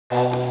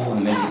ball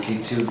and maybe the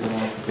K2 would go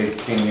off if they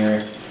came near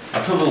it.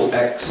 I put a little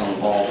X on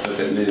the ball so if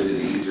it moved, it'd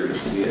be easier to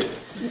see it.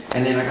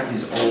 And then I got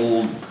these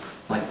old,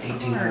 like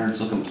 1800s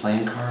looking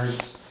playing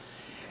cards.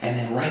 And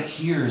then right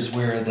here is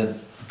where the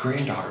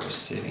granddaughter was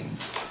sitting.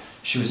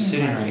 She was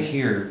sitting right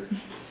here.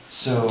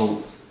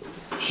 So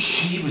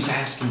she was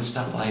asking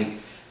stuff like,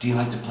 do you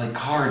like to play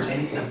cards?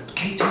 And the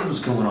K2 was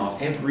going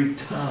off every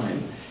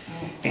time.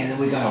 And then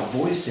we got a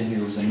voice in here,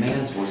 it was a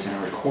man's voice, and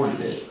I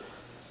recorded it.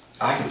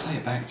 I can play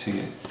it back to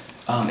you.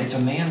 It's a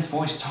man's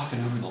voice talking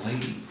over the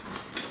lady.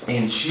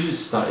 And she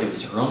thought it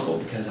was her uncle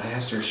because I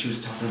asked her if she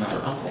was talking about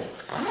her uncle.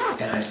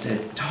 And I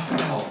said, talk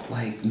about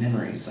like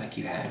memories like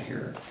you had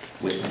here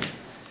with him.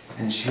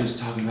 And she was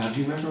talking about,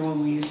 do you remember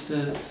when we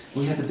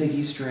had the big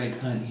Easter egg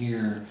hunt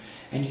here?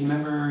 And do you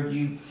remember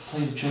you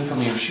played a joke on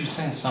me? Or she was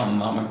saying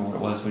something, I don't remember what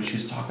it was, but she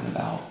was talking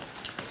about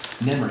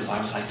memories.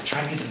 I was like,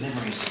 trying to get the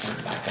memories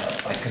stirred back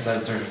up, like, because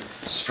those are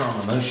strong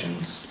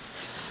emotions.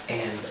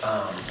 And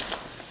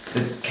the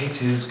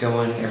K2's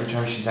going every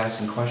time she's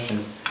asking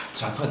questions.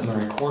 So I put my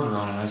recorder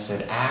on and I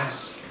said,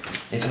 ask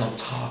if it'll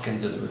talk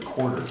into the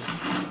recorder.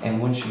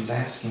 And when she's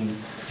asking,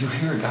 you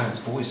hear a guy's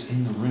voice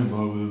in the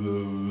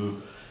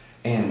room.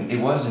 And it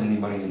wasn't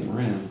anybody in the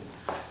room.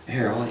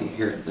 Here, I'll let you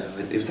hear it though.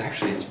 It was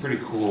actually, it's pretty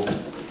cool.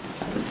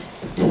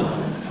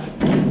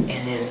 And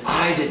then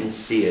I didn't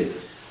see it,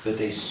 but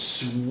they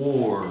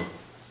swore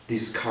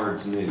these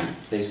cards moved.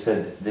 They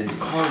said the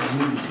cards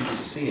moved, did you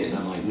see it? And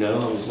I'm like,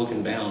 no, I was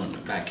looking down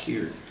back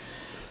here.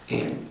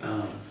 And,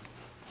 well,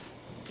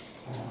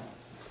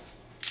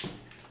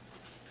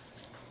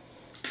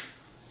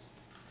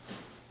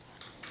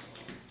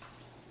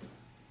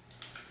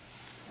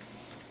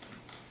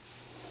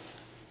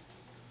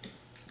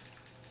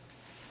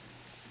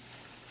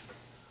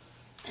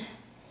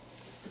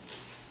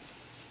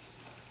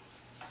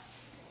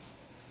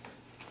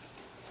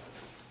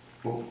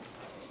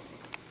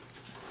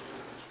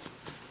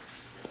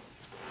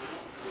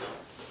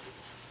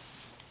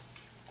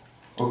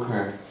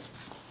 okay,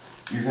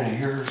 you're gonna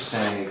hear her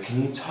say,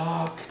 can you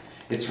talk?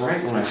 It's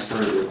right when I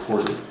started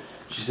recording.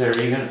 She said,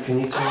 can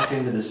you talk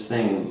into this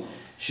thing?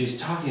 She's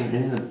talking, and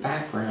in the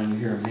background you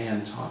hear a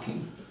man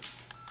talking.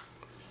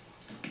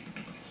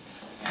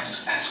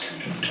 Ask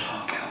him to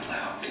talk out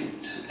loud.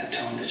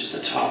 Tell him just to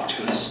talk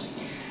to us.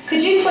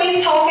 Could you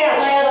please talk out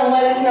loud and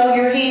let us know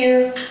you're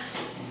here?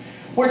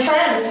 We're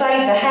trying to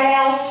save the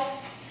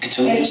house. Did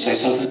somebody just say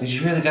something? Did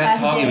you hear the guy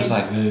talk? He was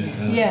like,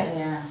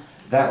 yeah.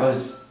 That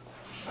was.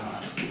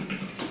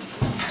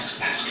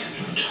 Ask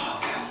him to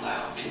talk out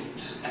loud.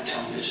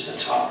 Tell him just to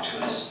talk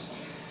to us.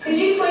 Could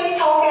you please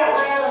talk out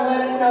loud and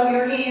let us know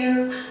you're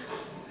here?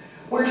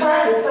 We're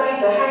trying to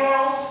save the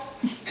house.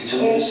 Did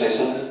somebody just say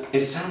something?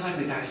 It sounds like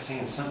the guy's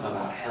saying something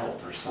about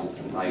help or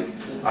something. Like,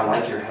 I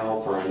like your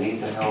help or I need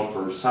the help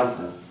or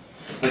something.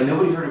 But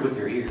nobody heard it with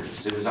their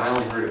ears. I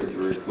only heard it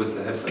with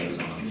the headphones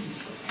on.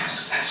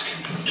 Ask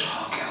him to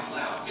talk out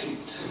loud.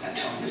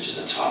 Tell him just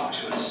to talk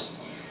to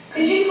us.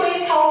 Could you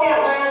please talk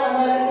out loud and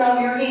let us know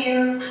you're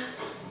here?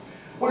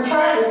 We're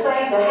trying to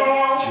save the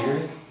house. Did you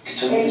hear it? Did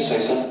somebody just say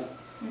something?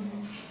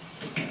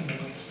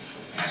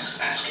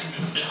 Ask him to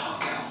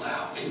talk out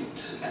loud.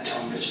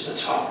 Tell him just to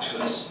talk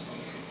to us.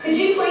 Could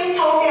you please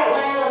talk out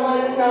loud and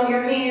let us know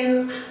you're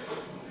here?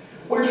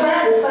 We're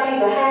trying to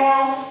save the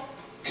house.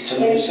 Did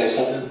somebody just say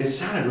something? It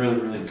sounded really,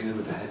 really good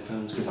with the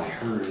headphones because I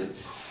heard it.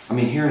 I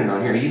mean, hearing it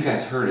on here, you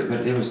guys heard it,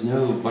 but there was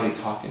nobody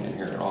talking in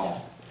here at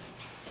all.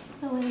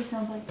 That lady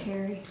sounds like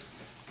Terry.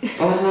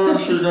 Oh,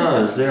 she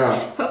does,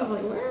 yeah. I was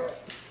like, where?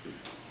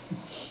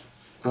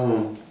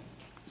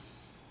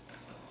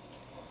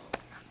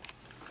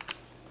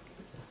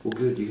 Well,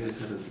 good. You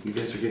guys are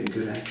getting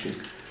good action.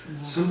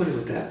 Somebody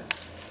with that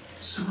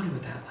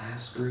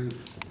last group.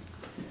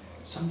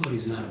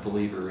 Somebody's not a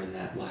believer in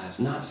that last.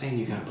 Not saying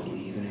you gotta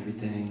believe in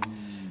everything,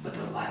 but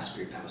the last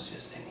group that was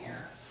just in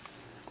here,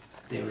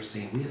 they were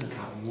saying we haven't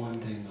got one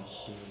thing the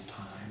whole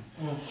time.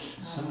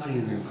 Somebody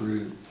in their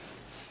group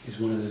is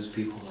one of those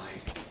people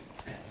like,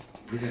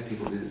 we've had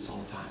people do this all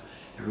the time.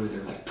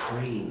 They're like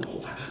praying the whole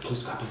time.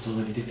 Please God, please don't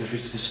let me think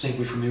to stay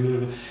away from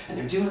you. And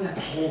they're doing that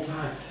the whole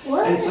time.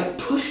 What? And it's like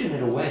pushing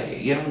it away.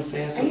 You know what I'm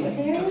saying? So are you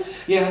serious?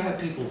 Yeah, I've had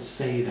people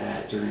say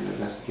that during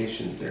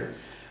investigations. They're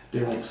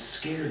like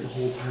scared the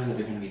whole time that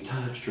they're going to be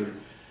touched or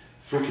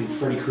freaking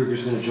Freddy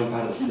Krueger's going to jump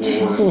out of the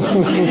floor or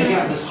something. I mean, they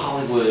got this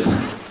Hollywood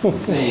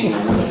thing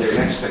of what their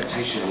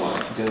expectation of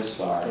what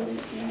ghosts are.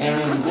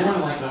 And I mean, then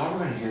I'm like, all we're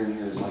going to hear in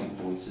here is like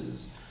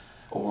voices.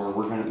 Or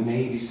we're gonna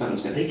maybe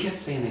something's gonna. They kept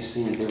saying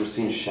they were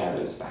seeing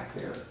shadows back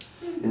there,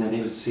 and then they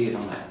would see it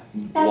on that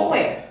wall.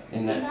 Where?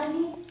 In that.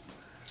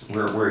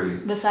 Where were you?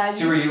 Beside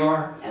See you? where you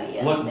are? Oh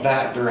yeah. Look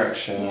that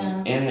direction.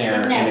 Yeah. In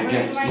there In that and room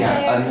against right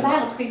yeah. Because I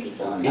have a creepy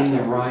feeling.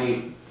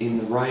 In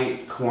the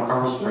right corner,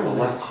 or sorry, the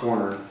left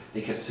corner.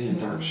 They kept seeing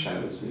dark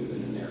shadows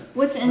moving in there.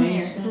 What's in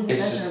there?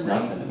 It's just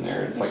nothing in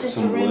there. It's like just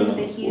some a room wood with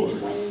on a the huge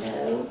floor.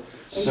 window and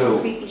So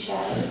some creepy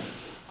shadows.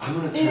 I'm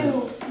gonna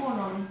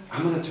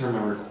turn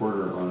my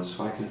recorder on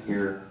so I can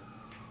hear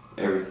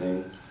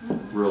everything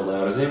real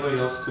loud. Is anybody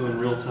else doing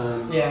real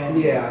time? Yeah.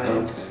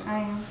 Okay. I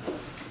am.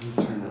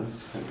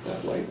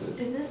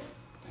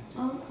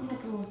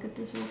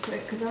 this real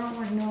quick, because I don't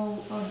want to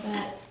know of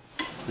that.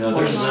 No,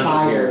 there's Or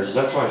none here. spiders.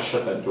 That's why I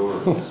shut that door.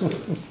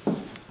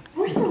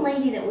 Where's the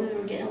lady that we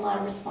were getting a lot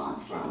of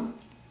response from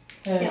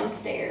Who?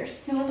 downstairs?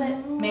 Who was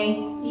it?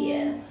 Me?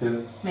 Yeah.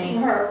 Who? Me?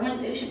 Her.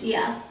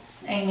 Yeah.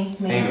 Amy?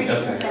 Me? Amy. We're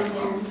getting Okay. some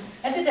there.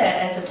 I did that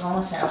at the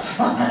Thomas house.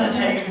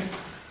 Too.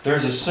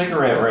 There's a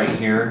cigarette right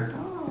here.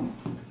 Oh.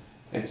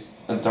 It's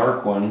a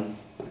dark one.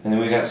 And then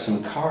we got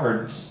some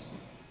cards.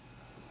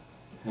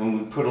 And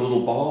we put a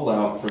little ball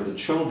out for the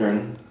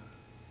children.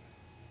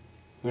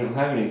 We don't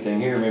have anything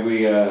here.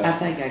 Maybe, I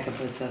think I could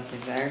put something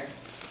there.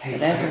 hey,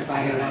 But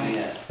everybody I got an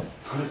wants- idea.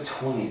 Put a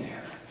 20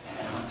 there. And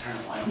then I'll turn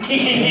the light on.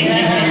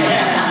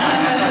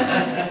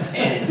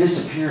 And it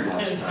disappeared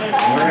last time.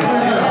 And we're gonna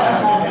see what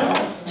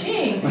happens.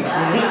 Jinx.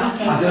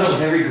 I've done it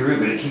with every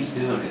group, and it keeps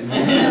doing it.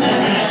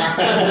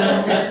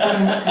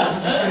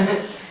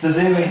 Does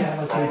anybody have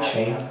a good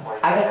chain?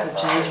 I got some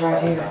change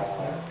right here.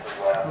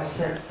 I'll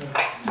set some.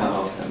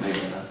 Oh, that maybe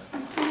not.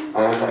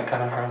 Where was that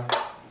coming from?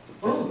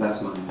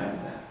 That's mine. I have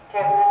that.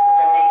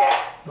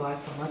 You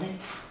like the money?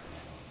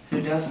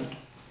 Who doesn't?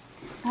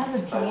 I have a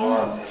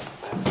piano.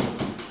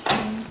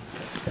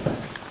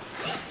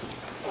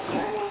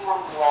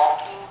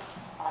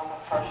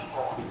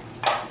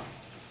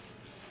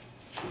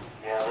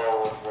 Yeah, there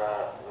was,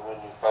 when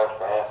you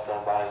first asked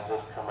somebody to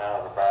just come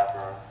out of the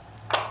bathroom.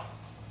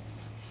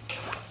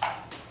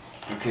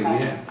 Okay,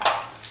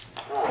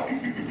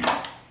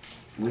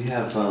 we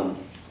have,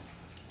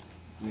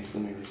 let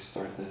me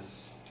restart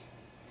this.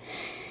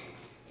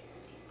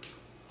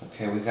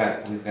 Okay, we've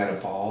got a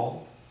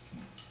ball.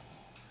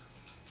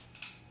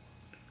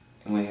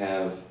 And we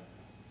have,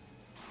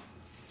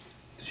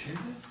 did you hear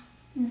that?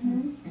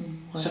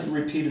 Mm-hmm. Something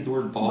repeated the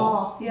word ball.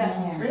 Ball.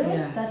 Yeah. Really?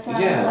 Yeah. That's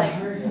why Yeah. I was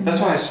like, That's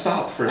why I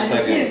stopped for a I did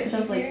too, second. because I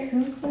was like,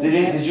 who's that?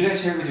 Did you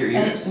guys hear it with your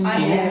ears? I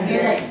Yeah. didn't He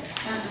was hear like,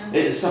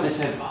 it. Something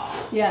said ball.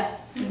 yeah,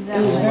 It was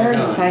exactly. Oh my very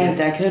God.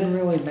 faint. I couldn't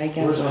really make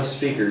out. Where's my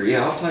speaker?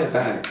 Yeah, I'll play it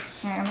back.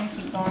 Alright, I'm gonna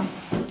keep going.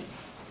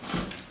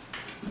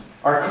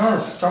 I kind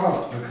of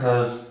stopped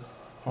because,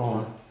 hold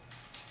on.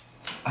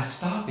 I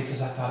stopped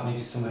because I thought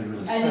maybe somebody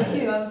really I said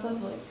did too, it. I was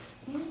like,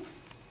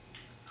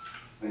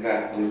 We've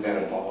got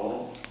a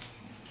ball.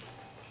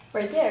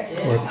 right there.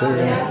 Right there.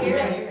 Yeah,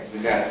 here.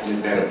 We've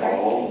got a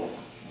ball.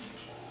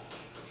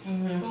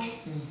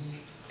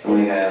 Mm-hmm. And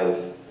we have.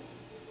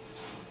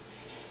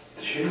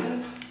 Did you hear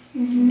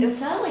that? It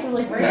sounded like it was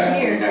like right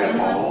here. We've got a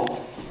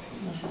ball.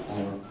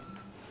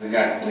 We've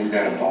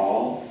got a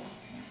ball.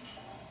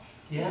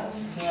 Yeah.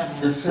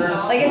 It says,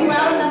 Like it's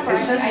loud enough for it I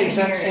says can the hear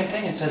exact it. same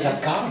thing. It says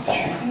I've got a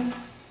ball.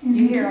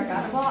 You hear I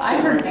got a ball?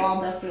 I heard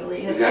ball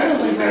definitely. It We got-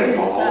 sounded we like got right a here to the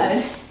ball.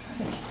 side.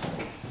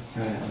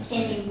 Can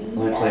you move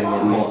Let me that play ball?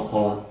 again.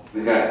 Hold on.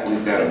 We've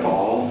got a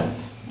ball.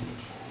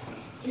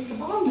 Is the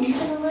ball moving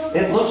a little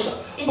bit? It looks.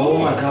 It Oh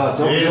my is. God!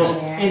 It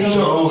is.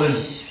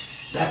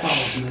 Don't. That ball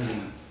is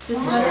moving.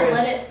 Just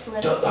let it.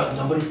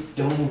 Nobody.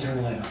 Don't even turn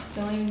the light on.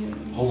 Don't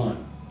even. Hold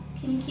on.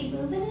 Can you keep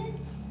moving it?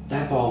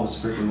 That ball was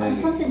freaking Oh, moving.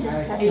 something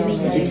just touched It's me.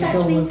 Did you touch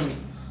still me? moving.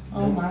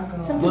 Oh my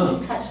god. Something Look.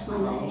 just touched my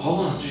leg.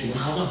 Hold on, Sheila.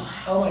 Hold on.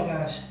 Oh my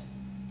gosh.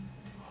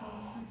 That's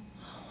awesome.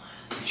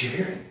 Did you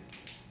hear it?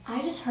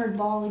 I just heard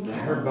ball again. I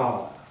heard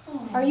ball.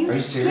 Are you Are you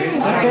serious? serious?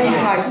 That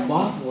thing's like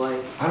wobbly.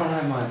 I don't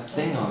have my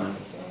thing on.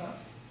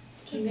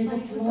 Can you move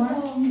it some more?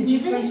 Could you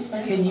please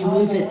play? Can you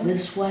move it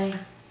this way?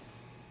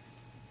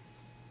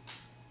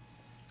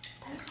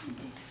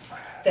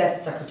 That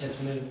sucker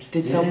just moved.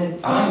 Did someone?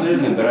 I'm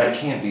moving, but I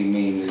can't be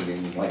me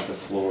moving like the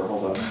floor.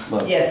 Hold on.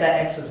 Look. Yes,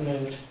 that X was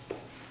moved.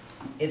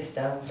 It's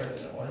down further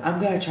than it was.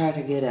 I'm gonna try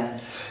to get a.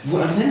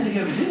 Well, a minute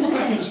ago, it didn't look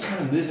like it was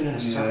kind of moving in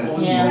a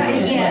circle. Yeah.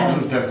 Yeah.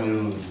 It was definitely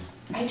moving.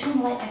 I turn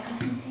the light back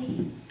off and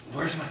see.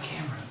 Where's my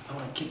camera? I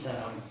want to keep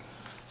that on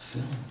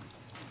film.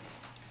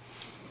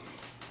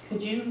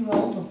 Could you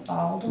roll the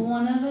ball to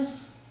one of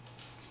us?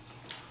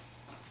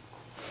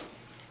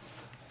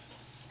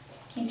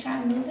 Can you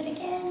try and move it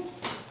again?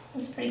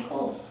 That's pretty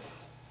cool.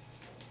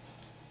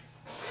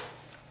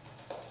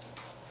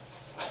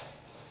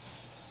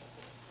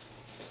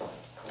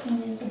 Can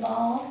you move the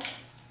ball?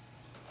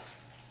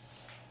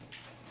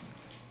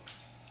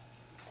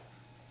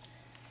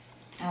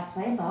 I'll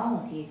play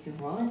ball with you if you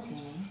roll it to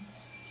me.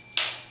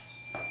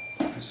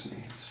 Just me.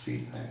 It's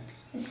feedback.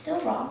 It's still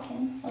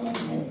rocking a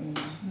little bit.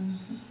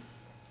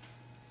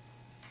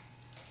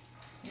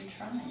 You're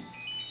trying.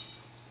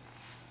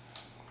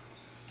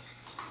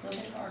 A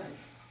little bit harder.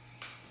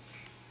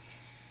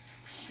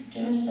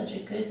 You're doing such a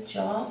good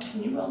job.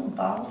 Can you roll the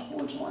ball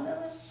towards one of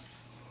us?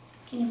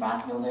 Can you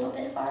rock it a little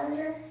bit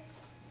harder?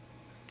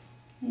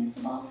 Move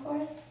the ball for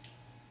us.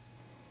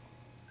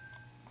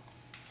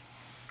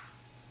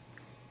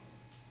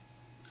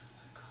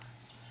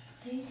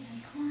 There you go.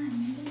 Come on,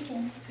 move it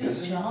again.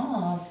 Good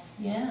job.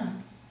 Yeah.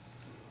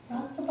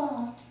 Rock the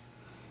ball.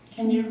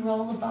 Can you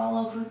roll the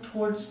ball over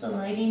towards the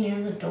lady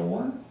near the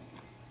door?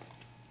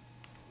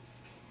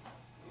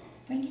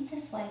 Bring it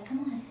this way. Come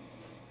on.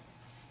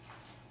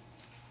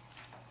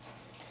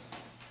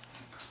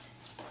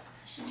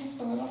 Push it just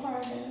a little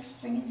harder.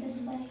 Bring it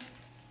this way.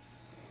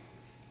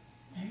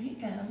 There you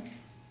go.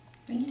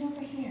 Bring it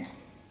over here.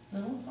 A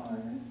little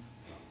harder.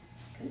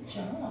 Good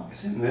job.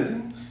 Is it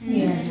moving?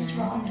 Yes. It's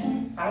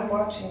rocking. I'm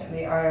watching it in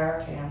the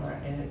IR camera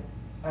and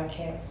I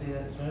can't see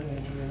that it's moving,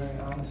 to be very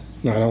honest.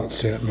 I don't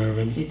see it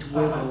moving. It's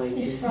wiggly,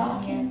 It's just.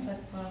 rocking.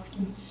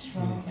 It's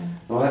rocking.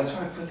 Well, that's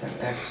why I put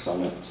that X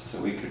on it,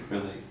 so we could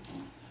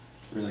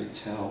really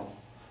tell.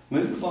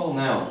 Move the ball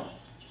now.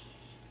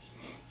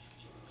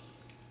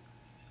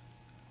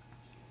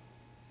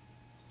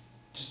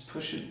 Just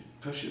push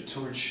it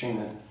towards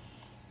Sheena.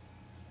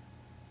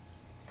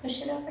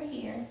 Push it over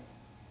here.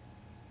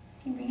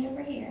 Can you bring it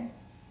over here?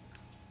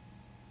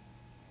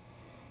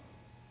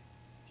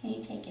 Can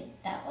you take it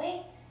that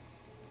way?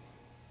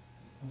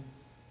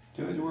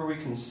 Do it where we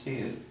can see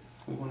it.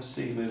 We want to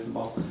see you move the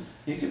ball.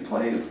 You could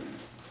play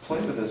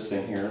with us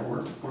in here.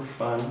 We're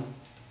fun.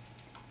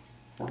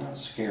 We're not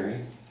scary.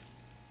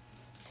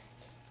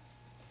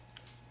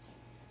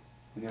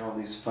 We got all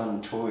these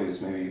fun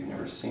toys maybe you've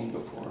never seen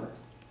before.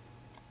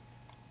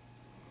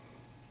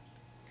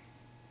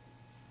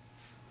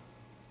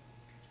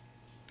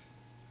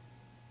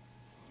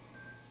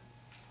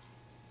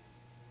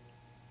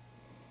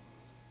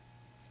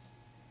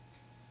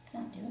 It's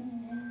not doing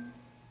anything.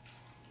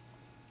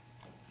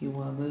 You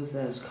want to move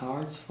those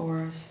cards for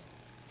us?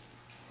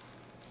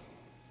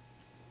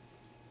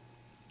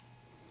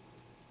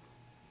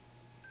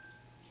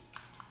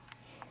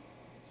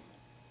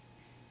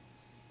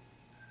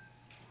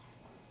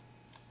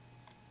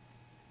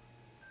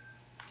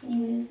 Can you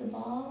move the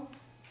ball?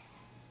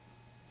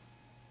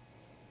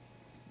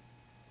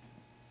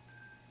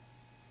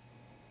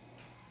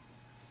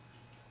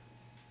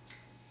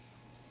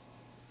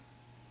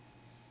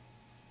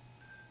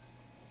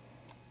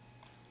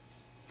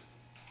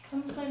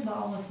 Come play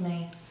ball with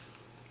me.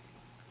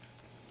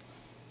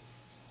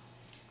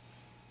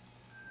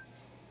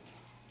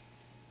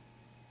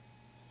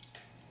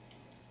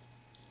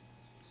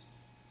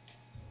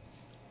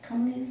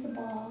 Come move the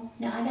ball.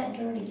 Now I got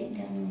Dirty getting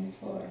down on this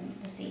floor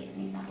and to see it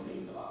and he's not gonna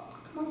move the ball.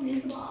 Come on,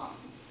 move the ball.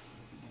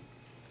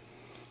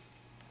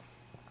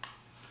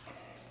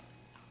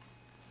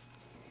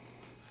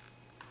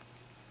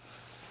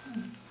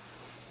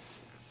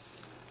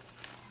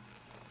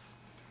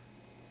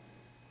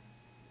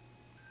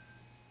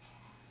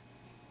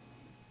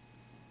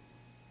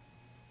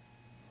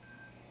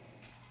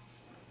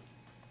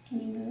 Can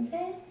you move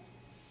it?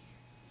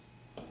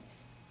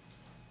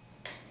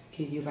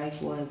 Can you make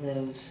one of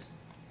those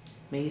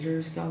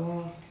meters go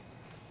off?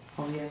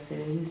 All you have to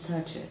do is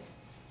touch it.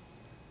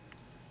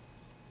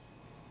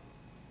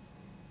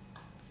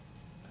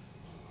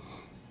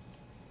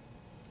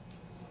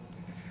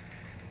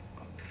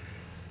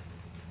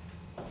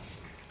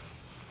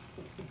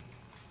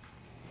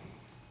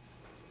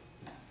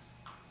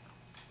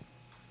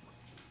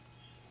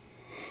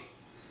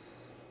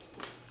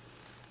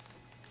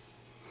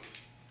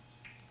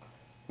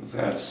 We've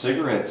got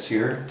cigarettes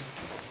here.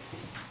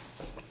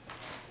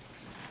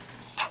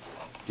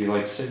 Do you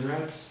like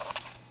cigarettes?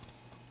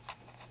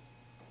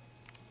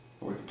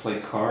 Or we can play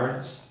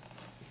cards.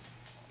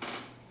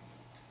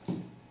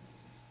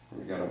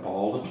 We got a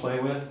ball to play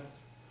with.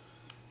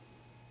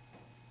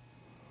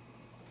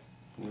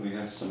 And we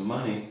got some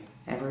money.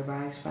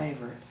 Everybody's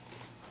favorite.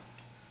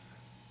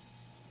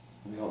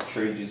 I'll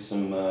trade you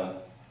some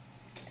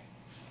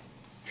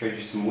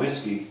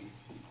whiskey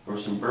or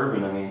some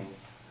bourbon. I mean,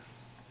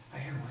 I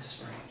hear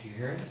whispering. Do you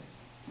hear it?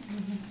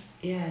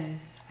 Yeah,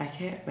 I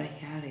can't make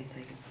out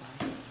anything. It's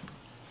like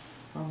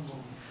rumble.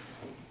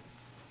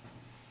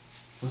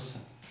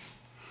 Listen.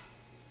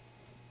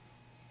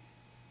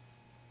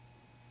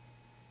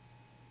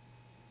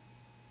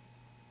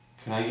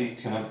 Can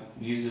I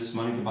use this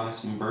money to buy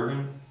some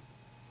bourbon?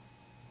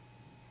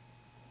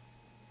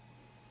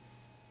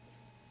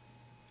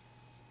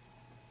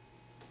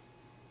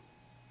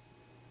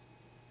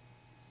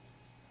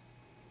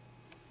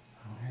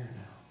 I don't hear it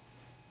now.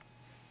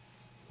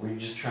 Were you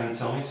just trying to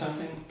tell me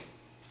something?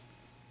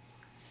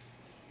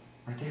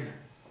 Right there.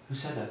 Who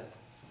said that?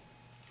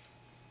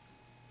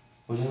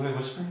 Was anybody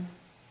whispering?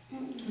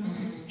 Did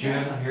you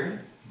guys not hear it?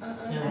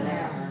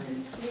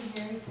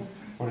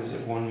 What is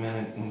it? 1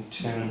 minute and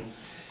 10.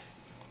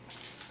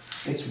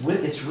 It's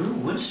real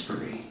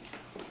whispery.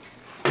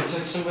 It's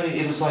like somebody.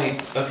 It was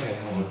like, okay,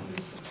 hold on.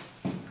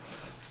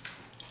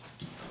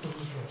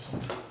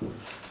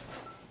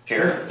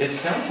 Here, it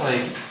sounds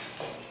like.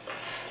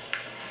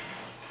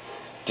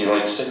 Do you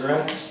like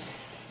cigarettes?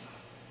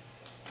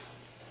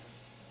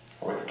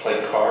 Or we could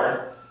play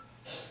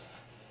cards.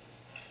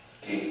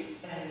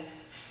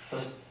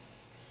 Just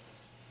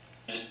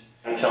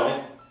tell me.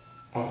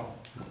 Oh,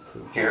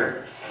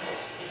 here.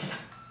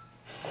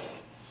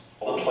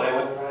 We'll play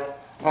with it.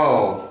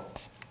 Oh,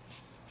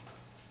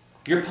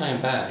 you're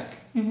playing back.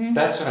 Mm-hmm.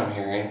 That's what I'm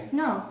hearing.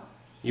 No.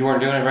 You weren't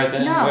doing it right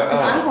then? No, What- because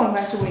I'm oh. going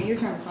back to what you're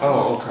trying to find.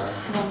 Oh, okay.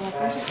 Because I'm like,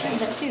 I just played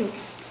that too.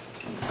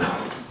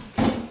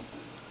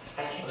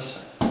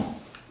 Listen.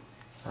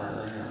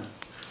 Right here.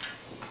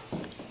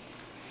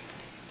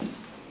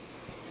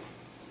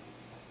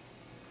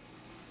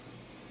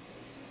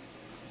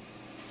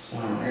 So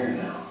I'm here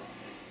now.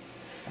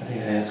 I I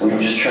think that's Were you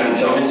just trying to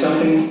tell me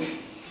something?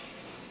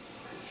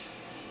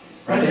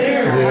 Right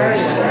there.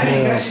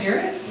 Hey, you guys hear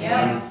it?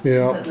 Yeah.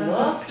 Yeah.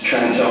 Look.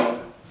 Trying to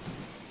tell.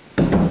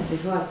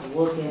 It's like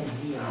looking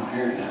I here. don't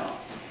hear it now.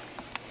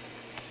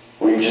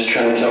 Were you just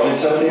trying to tell me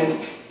something?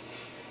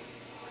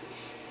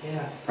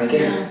 Yeah. Right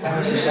there.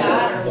 It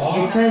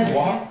says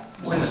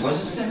Wait a minute, what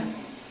does it say?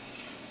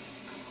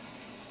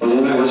 Was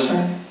anybody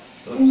whispering?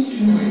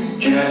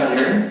 Did you guys not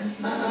hear it?